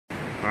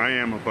I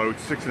am about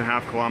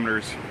 6.5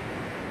 kilometers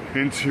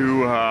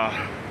into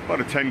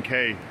about a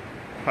 10K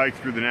hike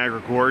through the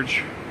Niagara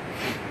Gorge.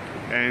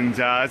 And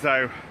as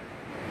I was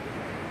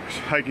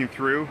hiking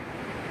through,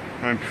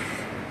 it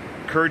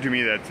occurred to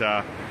me that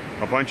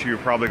a bunch of you are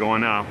probably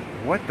going,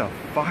 what the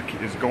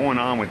fuck is going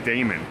on with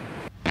Dayman?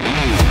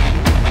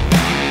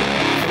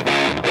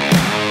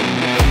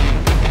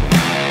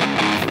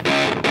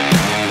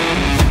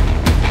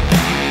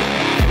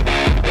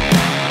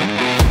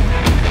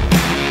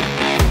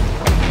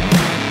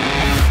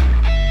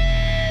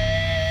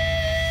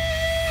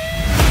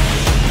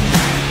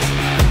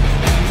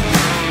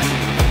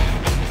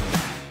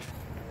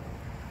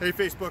 Hey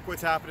Facebook,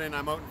 what's happening?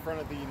 I'm out in front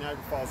of the Niagara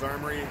Falls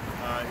Armory.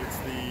 It's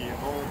the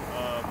home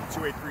of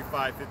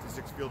 2835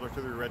 56 Field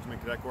Artillery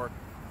Regiment Cadet Corps.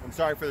 I'm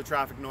sorry for the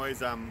traffic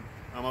noise. I'm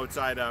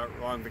outside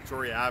along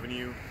Victoria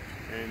Avenue,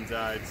 and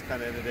it's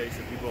kind of end of the day,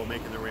 so people are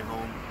making their way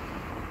home.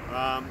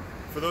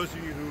 For those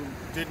of you who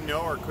didn't know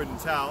or couldn't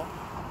tell,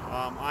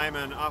 I'm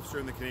an officer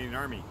in the Canadian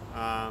Army.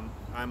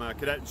 I'm a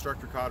cadet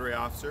instructor cadre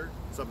officer,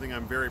 something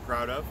I'm very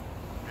proud of,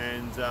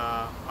 and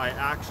I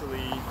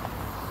actually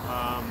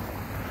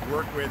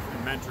work with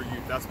and mentor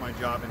youth. That's my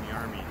job in the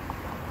Army.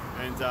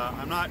 And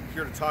I'm not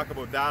here to talk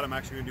about that. I'm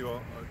actually going to do a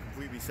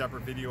completely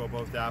separate video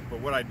about that. But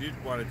what I did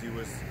want to do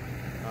was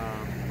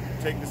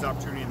take this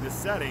opportunity in this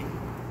setting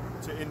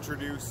to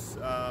introduce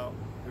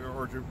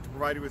or to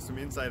provide you with some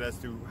insight as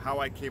to how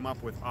I came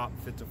up with Op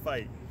Fit to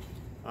Fight.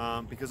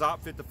 Because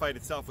Op Fit to Fight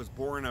itself was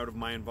born out of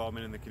my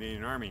involvement in the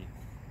Canadian Army.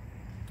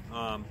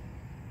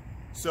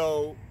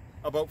 So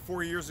about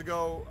 4 years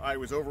ago, I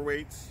was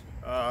overweight,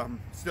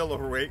 still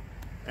overweight,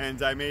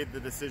 and I made the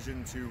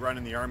decision to run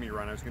in the Army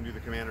run. I was going to do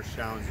the Commander's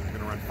Challenge. I was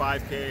going to run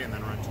 5K and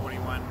then run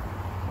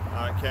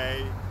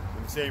 21K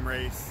in the same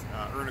race,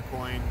 earn a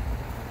coin.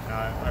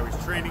 I was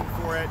training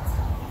for it,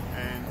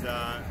 and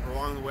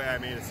along the way I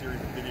made a series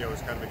of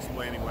videos kind of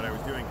explaining what I was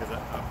doing, because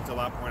up until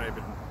that point I'd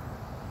been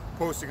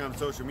posting on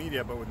social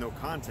media but with no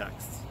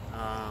context.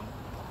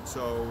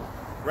 So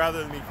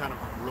rather than me kind of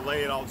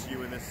relay it all to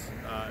you in this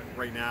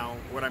right now,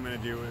 what I'm going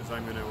to do is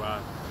I'm going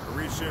to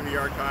reach into the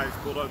archives,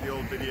 pull out the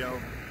old video,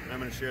 and I'm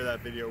going to share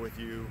that video with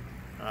you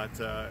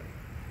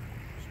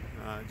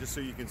just so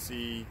you can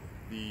see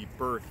the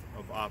birth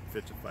of Op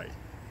Fit to Fight.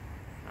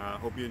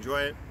 Hope you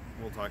enjoy it.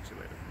 We'll talk to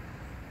you later.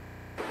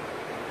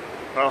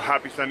 Well,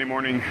 happy Sunday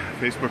morning,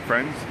 Facebook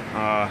friends.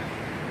 I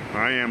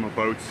am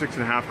about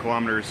 6.5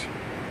 kilometers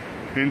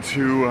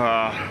into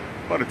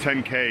about a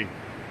 10K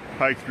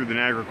hike through the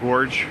Niagara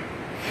Gorge.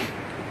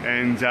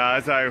 And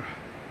as I was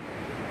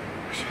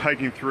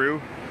hiking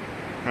through,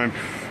 it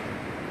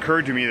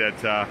occurred to me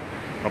that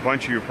a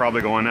bunch of you are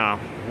probably going,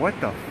 what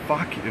the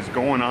fuck is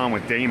going on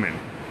with Dayman?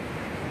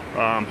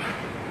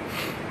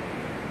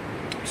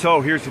 So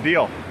here's the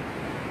deal.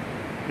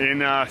 In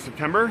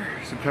September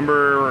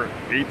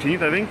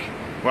 18th, I think,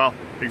 well,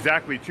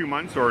 exactly 2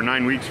 months or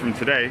 9 weeks from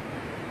today,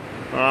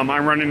 I'm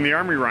running the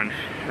Army run.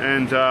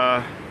 And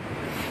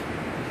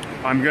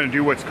I'm going to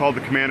do what's called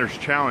the Commander's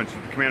Challenge.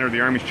 The Commander of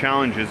the Army's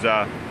Challenge is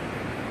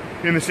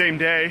in the same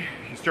day.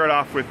 You start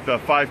off with the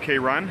 5K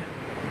run,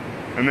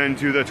 and then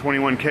do the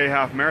 21K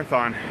half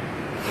marathon.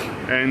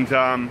 And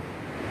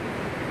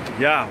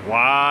yeah,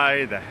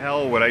 why the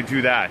hell would I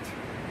do that?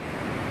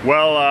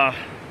 Well, a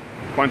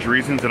bunch of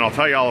reasons, and I'll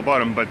tell you all about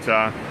them, but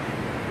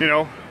you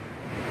know,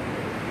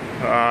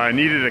 I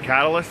needed a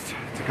catalyst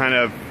to kind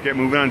of get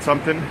moving on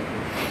something,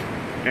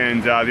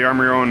 and the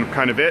Army owned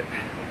kind of it.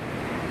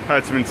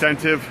 Had some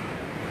incentive,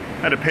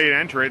 had to pay to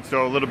enter it,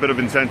 so a little bit of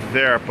incentive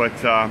there, but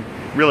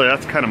really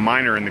that's kind of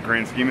minor in the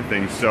grand scheme of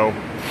things. So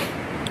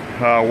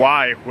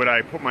why would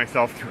I put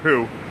myself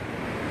through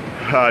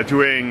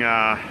doing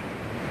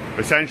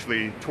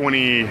essentially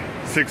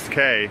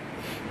 26K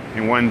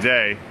in one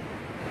day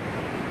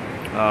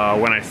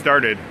when I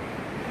started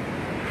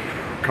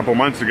a couple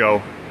months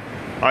ago?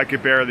 I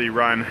could barely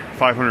run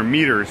 500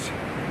 meters,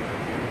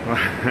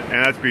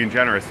 and that's being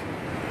generous,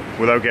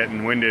 without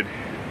getting winded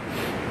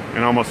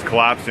and almost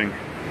collapsing.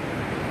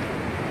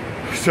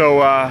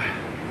 So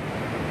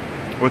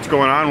what's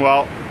going on?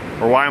 Well,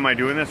 or why am I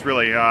doing this?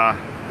 Really, a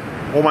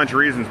whole bunch of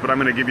reasons, but I'm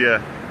going to give you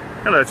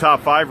kind of the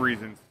top 5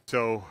 reasons.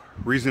 So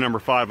reason number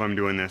 5 I'm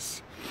doing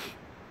this.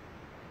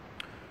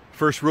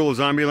 First rule of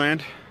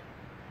Zombieland: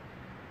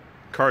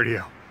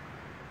 cardio.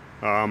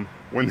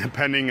 When the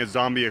pending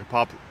zombie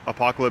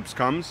apocalypse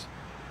comes,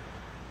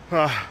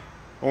 I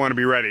want to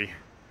be ready.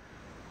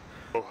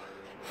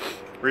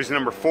 Reason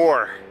number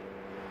 4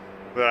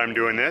 that I'm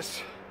doing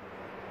this: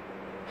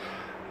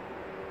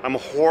 I'm a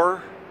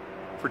whore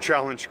for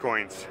challenge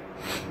coins.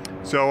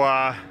 So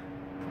I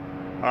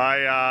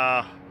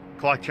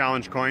collect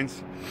challenge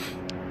coins,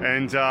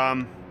 and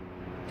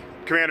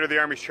Commander of the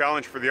Army's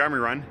challenge for the Army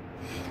run,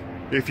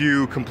 if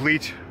you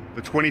complete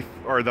the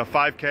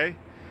 5K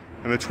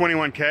and the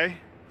 21K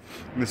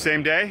in the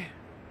same day,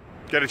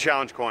 get a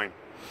challenge coin,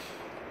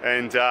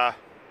 and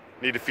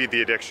need to feed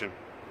the addiction.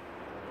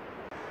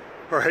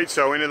 Alright,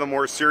 so into the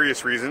more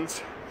serious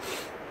reasons.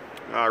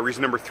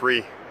 Reason number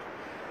 3.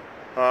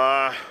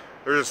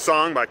 There's a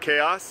song by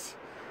Chaos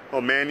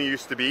Well, Man You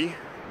Used to Be,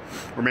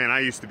 or Man I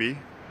Used to Be.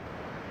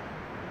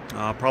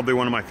 Probably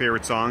one of my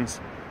favorite songs.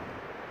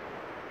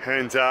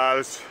 And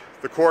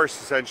the chorus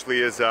essentially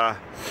is, I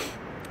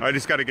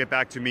just got to get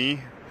back to me,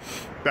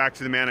 back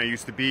to the man I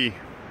used to be.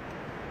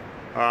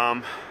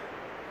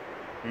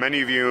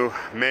 Many of you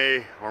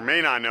may or may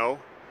not know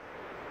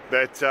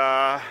that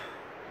I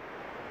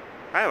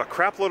have a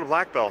crap load of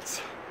black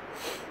belts.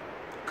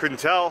 Couldn't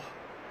tell,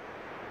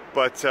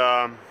 but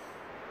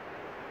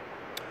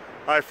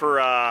I,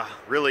 for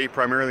really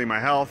primarily my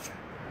health,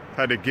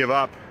 had to give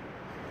up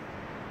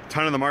a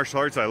ton of the martial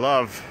arts I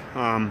love.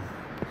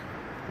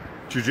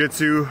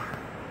 Jiu-jitsu,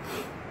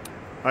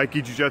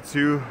 Aiki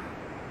Jiu-jitsu,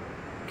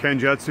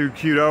 Kenjutsu,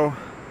 Kyudo.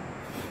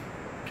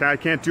 I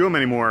can't do them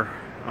anymore.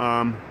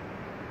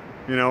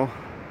 You know,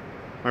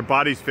 my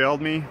body's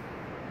failed me.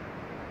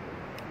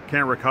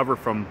 Can't recover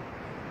from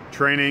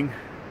training.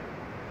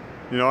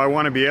 You know, I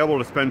want to be able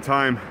to spend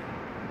time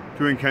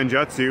doing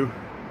Kenjutsu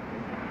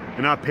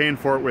and not paying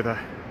for it with a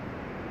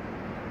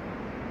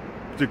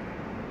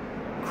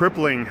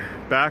crippling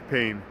back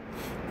pain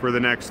for the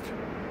next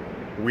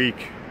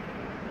week.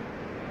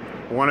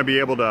 I want to be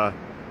able to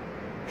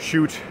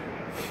shoot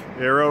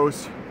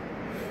arrows.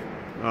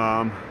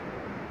 I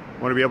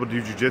want to be able to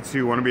do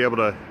jiu-jitsu. I want to be able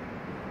to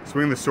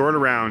swing the sword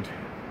around.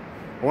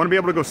 I want to be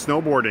able to go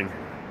snowboarding,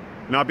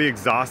 not be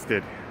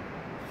exhausted.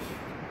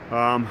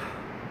 I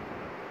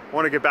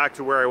want to get back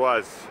to where I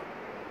was.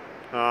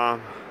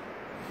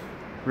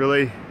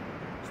 Really,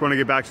 just want to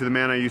get back to the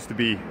man I used to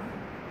be.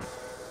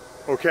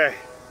 Okay.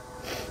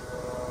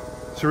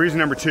 So reason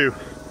number 2.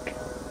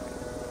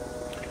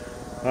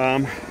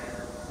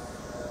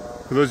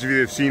 For those of you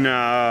that have seen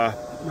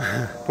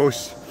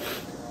posts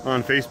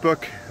on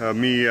Facebook of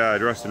me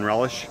dressed in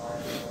relish,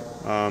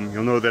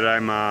 you'll know that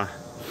I'm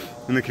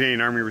in the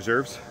Canadian Army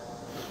Reserves.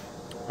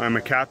 I'm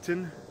a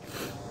captain,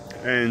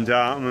 and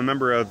I'm a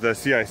member of the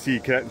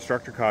CIC Cadet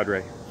Instructor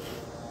Cadre.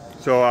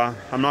 So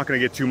I'm not going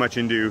to get too much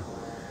into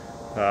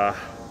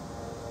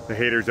the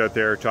haters out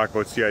there talk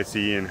about CIC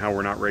and how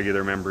we're not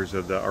regular members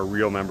of or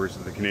real members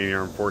of the Canadian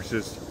Armed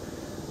Forces.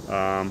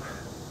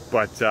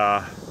 But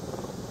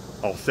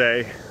I'll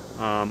say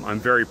I'm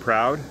very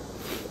proud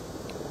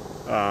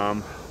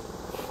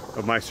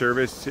of my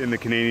service in the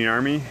Canadian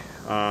Army.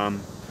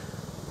 I'm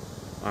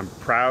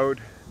proud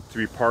to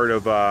be part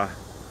of the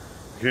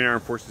Canadian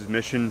Armed Forces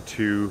mission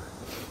to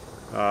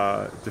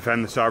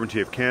defend the sovereignty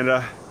of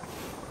Canada.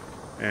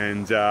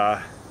 And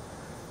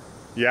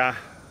yeah,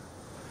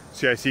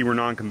 CIC, we're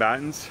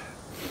non-combatants,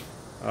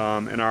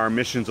 and our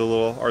mission's a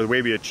little, or the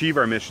way we achieve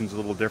our mission's a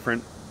little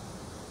different.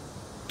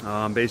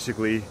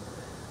 Basically,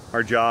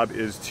 our job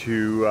is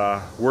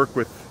to work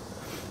with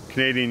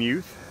Canadian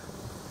youth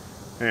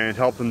and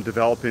help them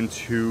develop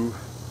into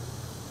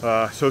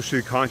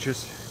socially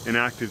conscious and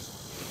active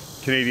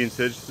Canadian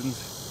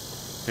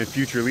citizens and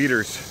future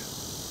leaders.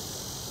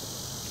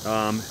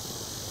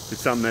 It's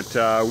something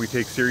that we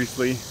take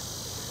seriously.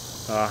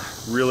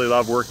 Really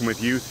love working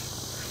with youth,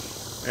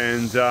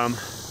 and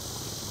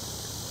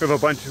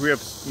we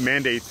have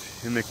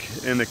mandates in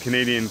the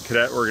Canadian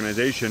Cadet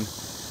organization,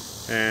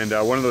 and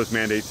one of those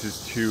mandates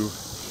is to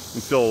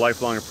instill a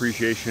lifelong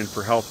appreciation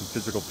for health and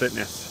physical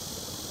fitness.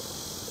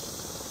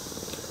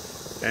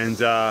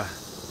 And I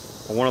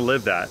want to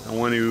live that. I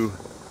want to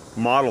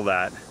model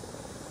that.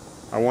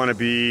 I want to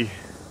be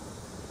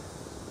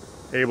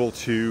able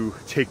to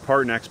take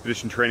part in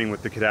expedition training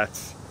with the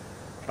cadets.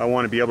 I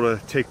want to be able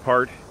to take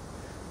part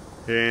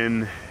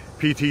in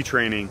PT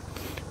training,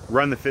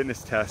 run the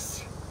fitness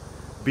tests,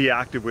 be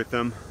active with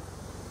them,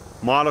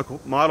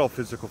 model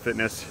physical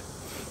fitness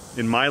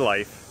in my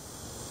life,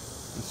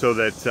 so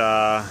that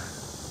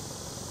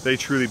they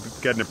truly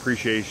get an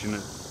appreciation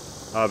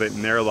of it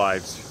in their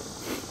lives.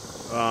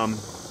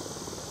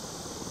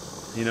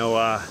 You know,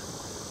 I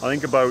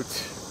think about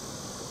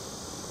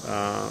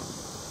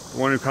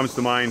one who comes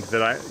to mind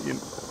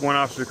one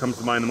officer who comes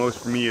to mind the most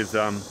for me is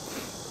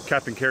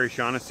Captain Kerry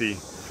Shaughnessy,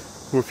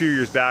 who a few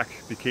years back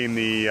became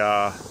the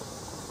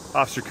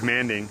officer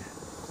commanding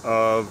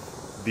of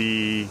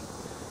the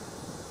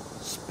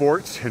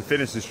sports and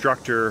fitness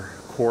instructor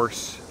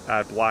course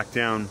at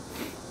Blackdown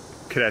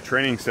Cadet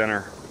Training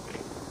Center.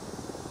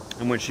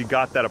 And when she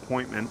got that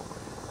appointment,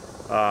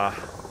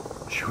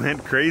 she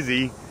went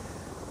crazy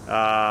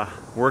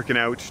working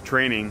out,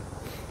 training,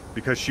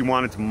 because she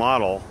wanted to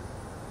model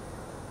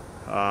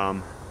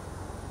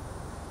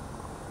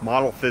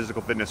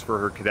physical fitness for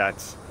her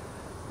cadets.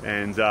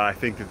 And I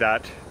think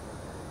that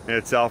in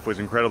itself was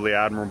incredibly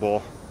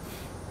admirable,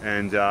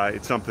 and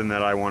it's something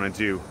that I want to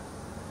do.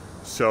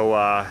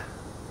 So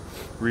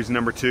reason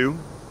number 2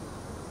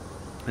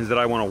 is that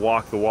I want to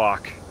walk the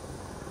walk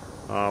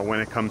when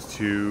it comes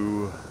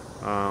to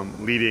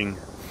leading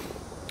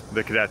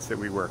the cadets that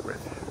we work with.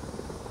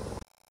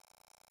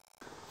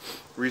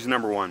 Reason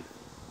number 1.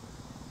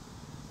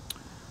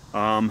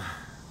 I'm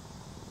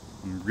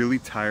really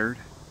tired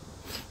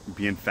of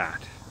being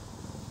fat.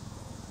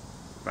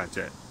 That's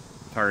it.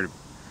 Tired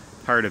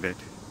of it.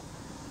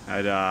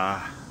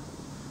 At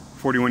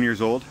 41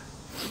 years old,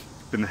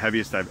 been the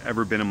heaviest I've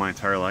ever been in my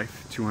entire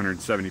life,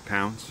 270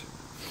 pounds.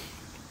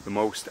 The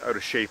most out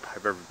of shape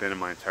I've ever been in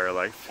my entire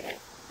life.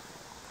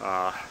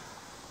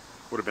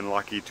 Would have been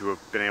lucky to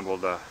have been able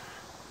to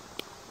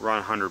run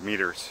 100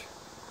 meters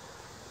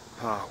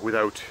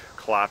without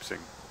collapsing.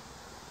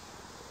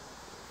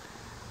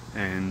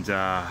 And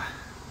I'm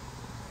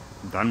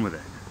done with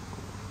it.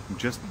 I'm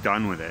just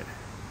done with it.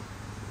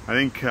 I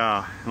think in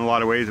a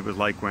lot of ways it was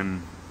like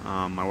when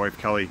my wife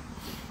Kelly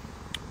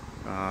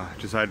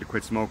decided to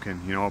quit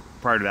smoking. You know,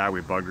 prior to that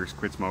we bugged her,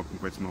 quit smoking,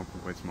 quit smoking,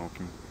 quit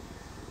smoking.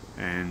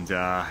 And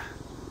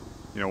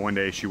you know, one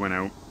day she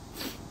went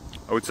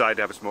outside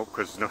to have a smoke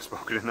because there's no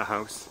smoking in the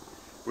house.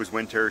 It was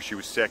winter, she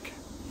was sick.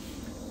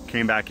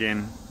 Came back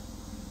in,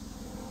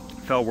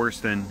 felt worse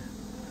than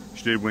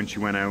she did when she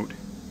went out,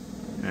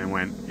 and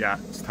went, yeah,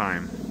 it's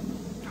time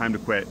to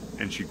quit.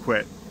 And she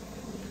quit.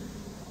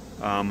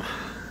 For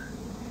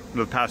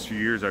the past few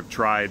years I've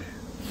tried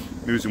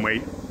losing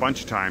weight a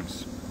bunch of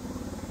times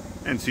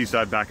and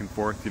seesawed back and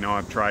forth. You know,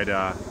 I've tried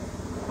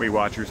Weight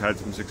Watchers, had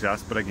some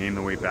success, but I gained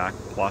the weight back,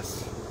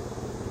 plus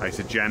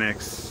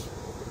isogenics,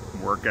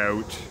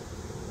 workout.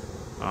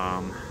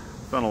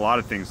 Done a lot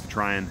of things to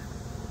try and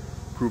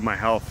improve my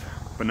health,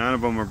 but none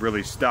of them have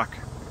really stuck.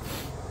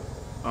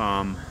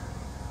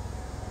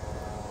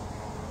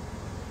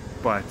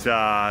 But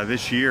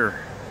this year,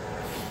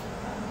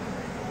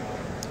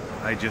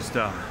 I just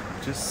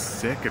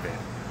sick of it.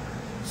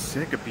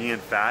 Sick of being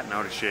fat and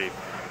out of shape.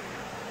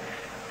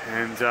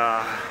 And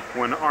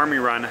when Army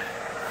Run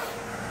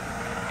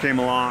came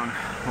along,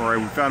 or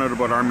I found out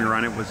about Army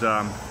Run, it was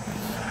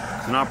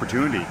an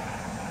opportunity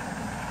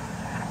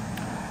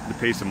to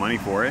pay some money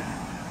for it.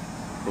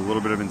 A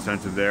little bit of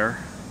incentive there.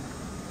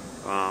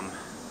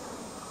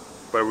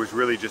 But it was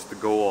really just the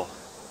goal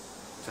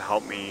to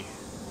help me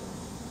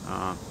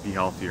be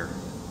healthier.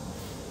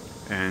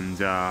 And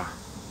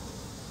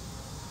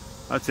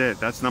that's it.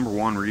 That's number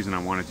one reason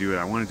I want to do it.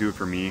 I want to do it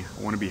for me.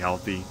 I want to be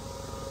healthy.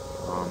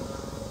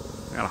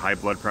 I got a high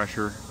blood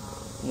pressure.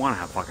 I want to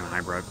have fucking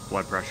high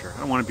blood pressure. I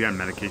don't want to be on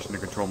medication to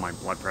control my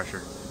blood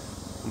pressure.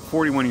 I'm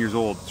 41 years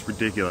old. It's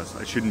ridiculous.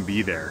 I shouldn't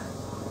be there.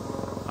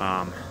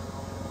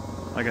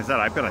 Like I said,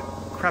 I've got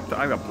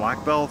I've got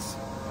black belts.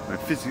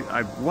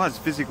 I was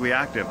physically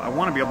active. I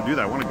want to be able to do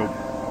that. I want to go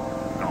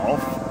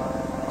golf,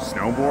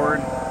 snowboard,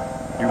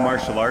 do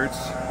martial arts.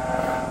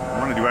 I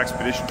want to do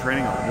expedition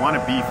training. I want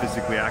to be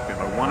physically active.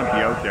 I want to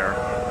be out there,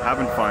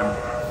 having fun,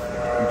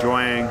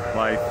 enjoying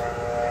life,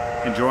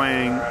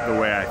 enjoying the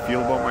way I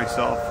feel about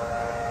myself,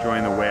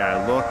 enjoying the way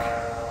I look,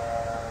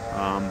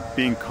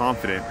 being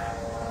confident.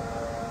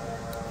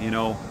 You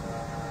know,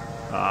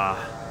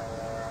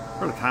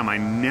 for the time I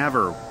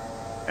never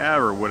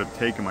ever would have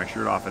taken my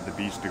shirt off at the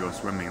beach to go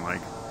swimming.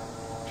 Like,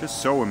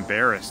 just so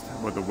embarrassed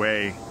with the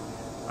way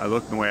I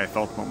looked and the way I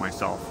felt about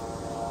myself.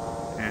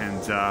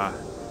 And I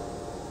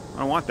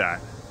don't want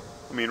that.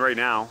 I mean, right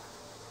now,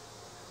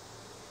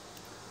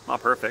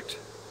 not perfect,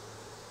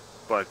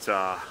 but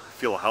I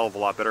feel a hell of a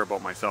lot better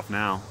about myself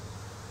now.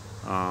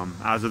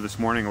 As of this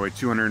morning, I weighed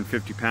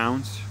 250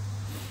 pounds,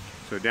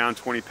 so down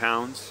 20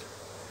 pounds,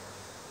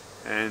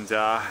 and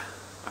I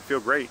feel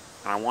great,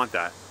 and I want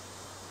that.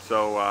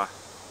 So,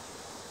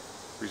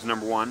 reason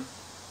number one,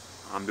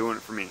 I'm doing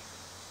it for me.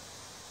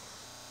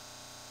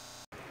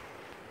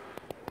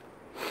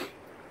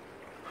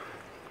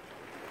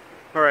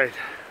 All right,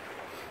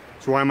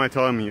 so why am I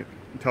telling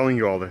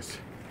you all this?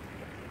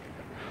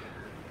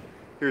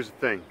 Here's the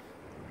thing.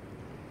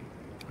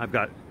 I've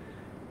got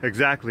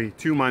exactly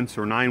 2 months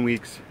or 9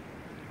 weeks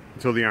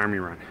until the Army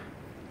Run.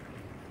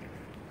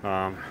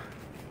 I'm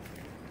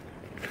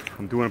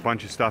doing a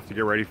bunch of stuff to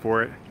get ready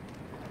for it.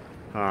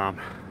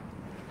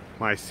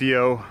 My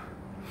CO,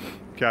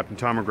 Captain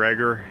Tom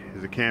McGregor,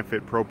 is a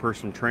CanFit Pro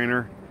personal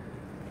trainer,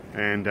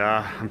 and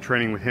I'm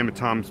training with him at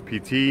Tom's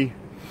PT.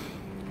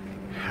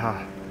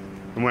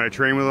 And when I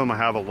train with him, I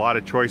have a lot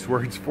of choice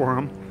words for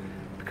him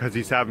because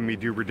he's having me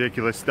do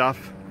ridiculous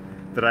stuff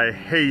that I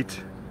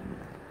hate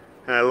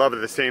and I love it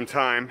at the same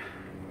time.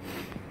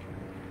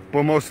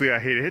 Well, mostly I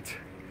hate it.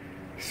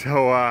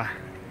 So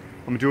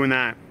I'm doing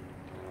that.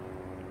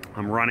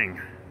 I'm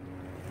running,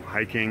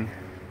 hiking,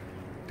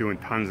 doing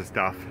tons of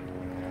stuff.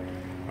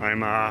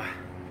 I'm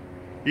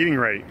eating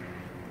right.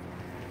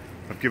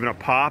 I've given up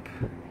pop,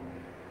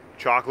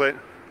 chocolate,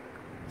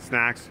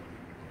 snacks,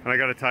 and I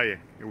gotta tell you,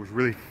 it was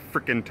really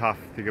freaking tough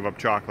to give up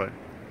chocolate.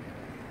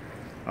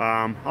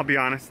 I'll be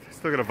honest, I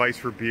still got a vice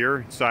for beer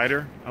and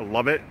cider. I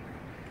love it.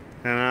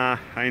 And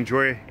I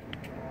enjoy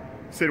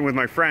sitting with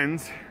my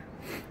friends,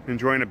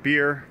 enjoying a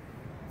beer,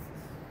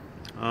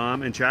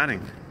 and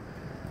chatting.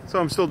 So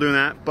I'm still doing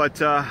that,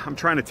 but I'm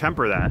trying to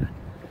temper that.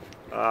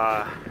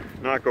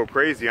 Not go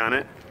crazy on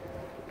it.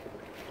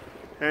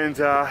 And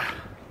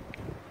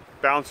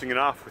bouncing it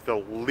off with the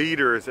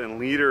liters and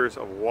liters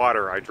of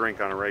water I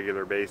drink on a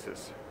regular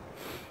basis.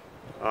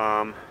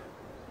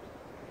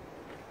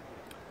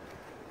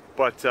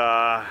 But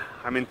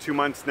I'm in 2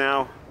 months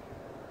now,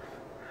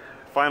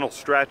 final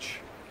stretch,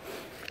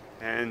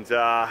 and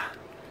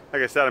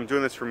like I said, I'm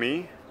doing this for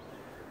me,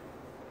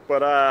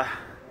 but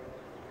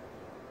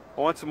I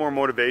want some more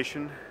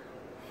motivation,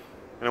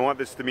 and I want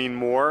this to mean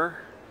more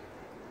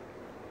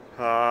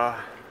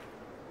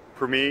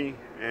for me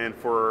and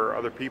for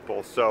other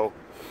people. So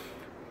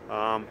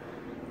I'm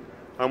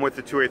with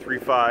the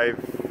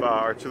 2835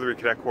 Artillery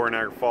Cadet Corps in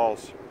Niagara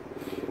Falls,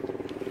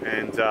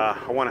 and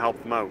I want to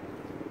help them out.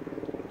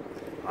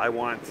 I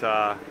want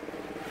to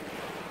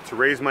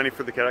raise money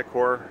for the Cadet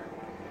Corps,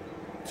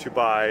 to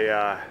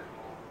buy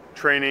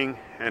training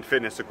and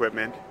fitness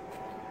equipment,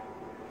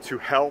 to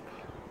help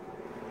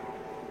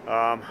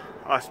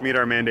us meet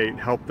our mandate,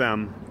 help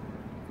them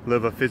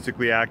live a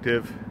physically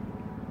active,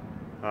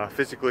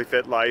 physically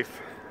fit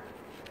life,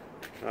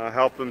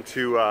 help them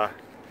to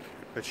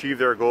achieve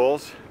their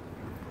goals,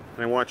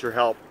 and I want your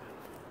help.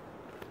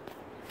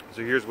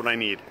 So here's what I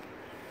need.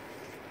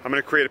 I'm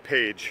going to create a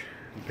page.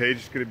 The page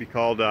is going to be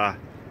called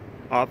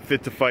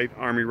Fittofight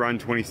Army Run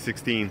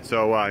 2016.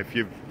 So if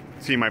you've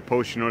seen my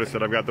post, you notice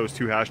that I've got those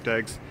two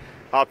hashtags.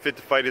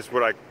 Fittofight is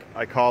what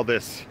I call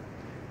this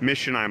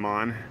mission I'm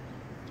on,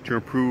 to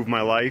improve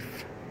my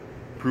life,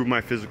 improve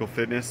my physical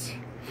fitness,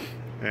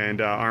 and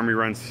Army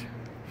Run's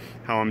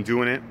how I'm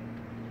doing it.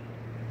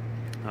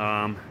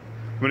 I'm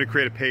going to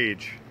create a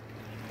page,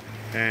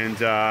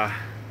 and I'm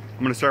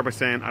going to start by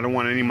saying I don't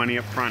want any money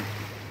up front.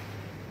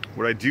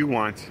 What I do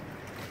want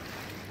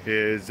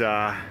is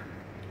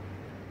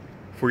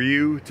for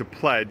you to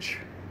pledge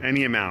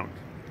any amount,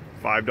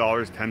 $5,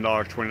 $10,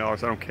 $20, I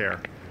don't care.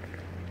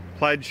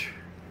 Pledge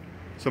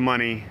some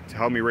money to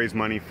help me raise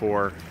money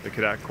for the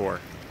Cadet Corps.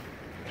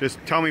 Just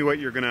tell me what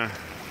you're gonna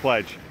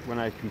pledge when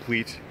I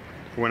complete,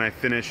 when I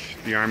finish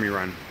the Army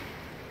Run.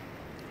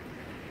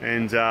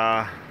 And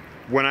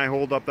when I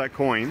hold up that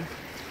coin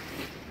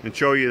and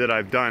show you that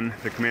I've done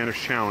the Commander's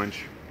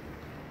Challenge,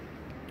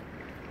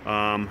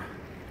 I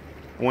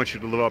want you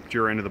to live up to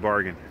your end of the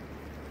bargain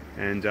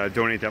and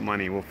donate that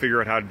money. We'll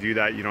figure out how to do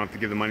that. You don't have to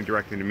give the money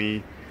directly to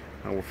me.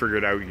 We'll figure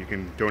it out. You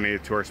can donate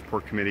it to our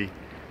support committee.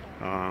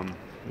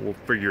 We'll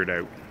figure it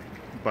out.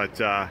 But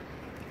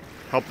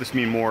help this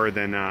mean more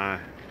than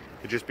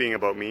it just being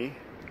about me.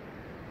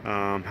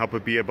 Help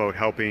it be about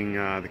helping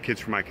the kids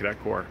from my Cadet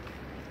Corps.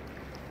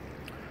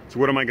 So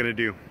what am I going to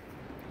do?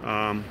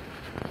 I'm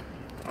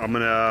going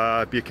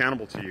to be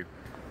accountable to you.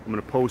 I'm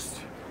going to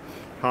post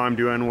how I'm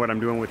doing, what I'm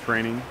doing with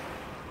training.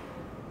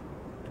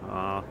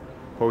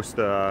 Post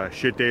the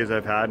shit days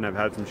I've had, and I've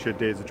had some shit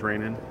days of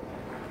training.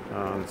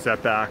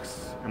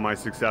 Setbacks and my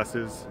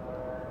successes.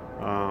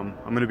 I'm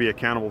going to be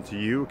accountable to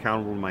you,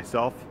 accountable to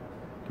myself,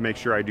 to make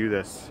sure I do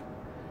this.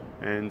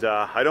 And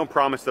I don't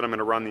promise that I'm going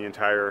to run the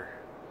entire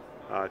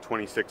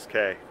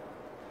 26K.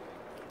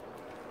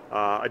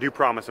 I do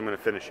promise I'm going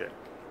to finish it.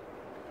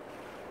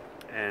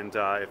 And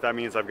if that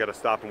means I've got to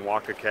stop and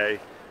walk a K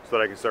so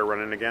that I can start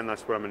running again,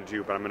 that's what I'm going to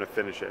do, but I'm going to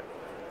finish it.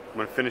 I'm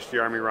going to finish the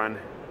Army Run,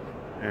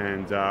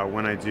 and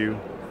when I do,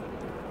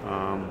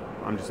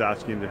 I'm just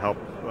asking you to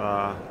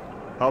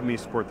help me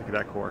support the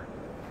Cadet Corps.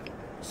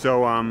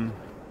 So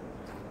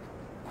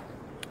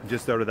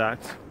just out of that,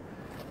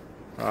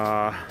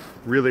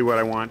 really what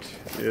I want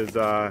is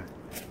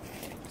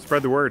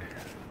spread the word.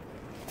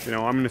 You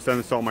know, I'm going to send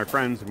this to all my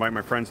friends, invite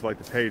my friends to like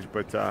the page,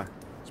 but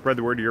spread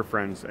the word to your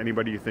friends,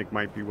 anybody you think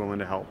might be willing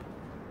to help.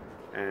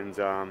 And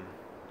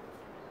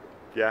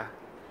yeah,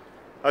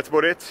 that's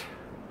about it.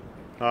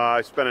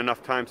 I spent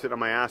enough time sitting on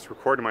my ass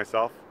recording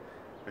myself.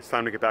 It's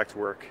time to get back to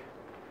work.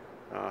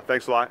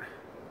 Thanks a lot,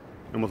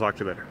 and we'll talk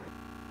to you later.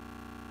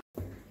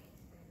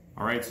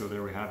 All right, so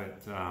there we have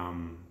it.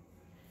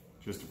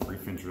 Just a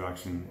brief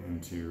introduction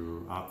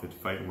into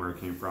Fittofight and where it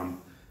came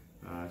from.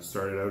 It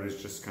started out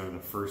as just kind of the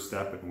first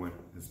step in what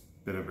has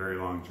been a very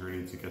long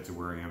journey to get to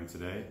where I am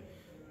today.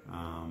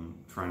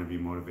 Trying to be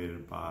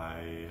motivated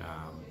by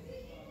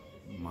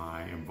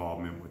my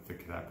involvement with the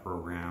cadet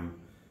program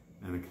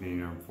and the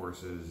Canadian Armed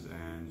Forces,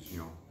 and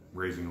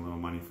raising a little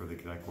money for the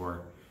Cadet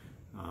Corps.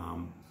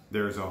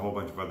 There's a whole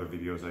bunch of other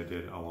videos I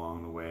did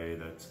along the way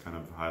that kind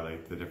of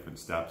highlight the different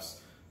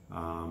steps, the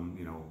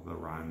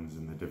runs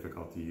and the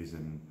difficulties,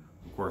 and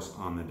of course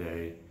on the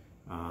day,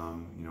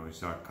 we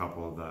saw a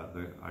couple of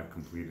I've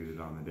completed it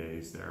on the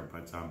days there,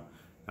 but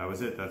that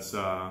was it. That's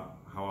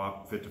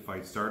how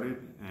Fittofight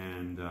started,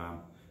 and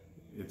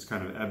it's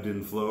kind of ebbed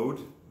and flowed.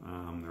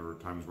 There were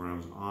times when I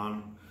was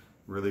on,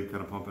 really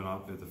kind of pumping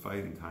up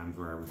Fittofight, and times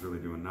where I was really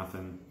doing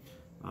nothing.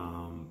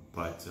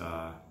 But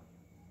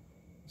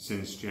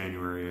since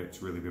January,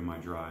 it's really been my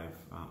drive.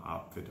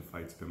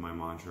 Fittofight's been my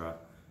mantra,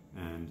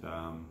 and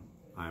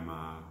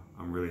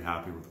I'm really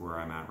happy with where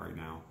I'm at right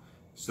now.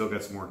 Still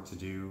got some work to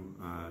do.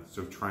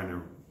 So trying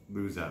to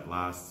lose that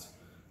last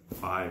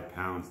 5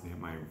 pounds to hit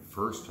my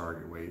first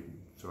target weight,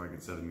 so I can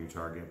set a new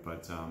target.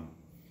 But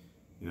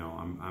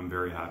I'm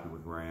very happy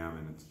with where I am,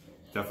 and it's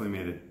definitely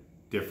made a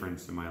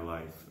difference in my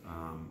life.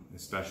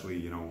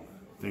 Especially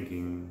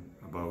thinking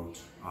about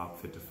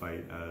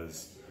Fittofight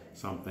as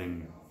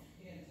something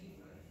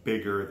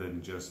bigger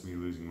than just me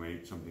losing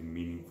weight, something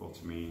meaningful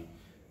to me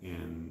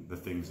in the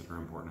things that are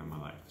important in my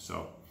life.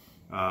 So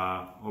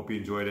hope you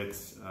enjoyed it,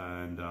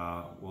 and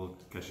we'll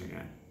catch you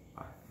again.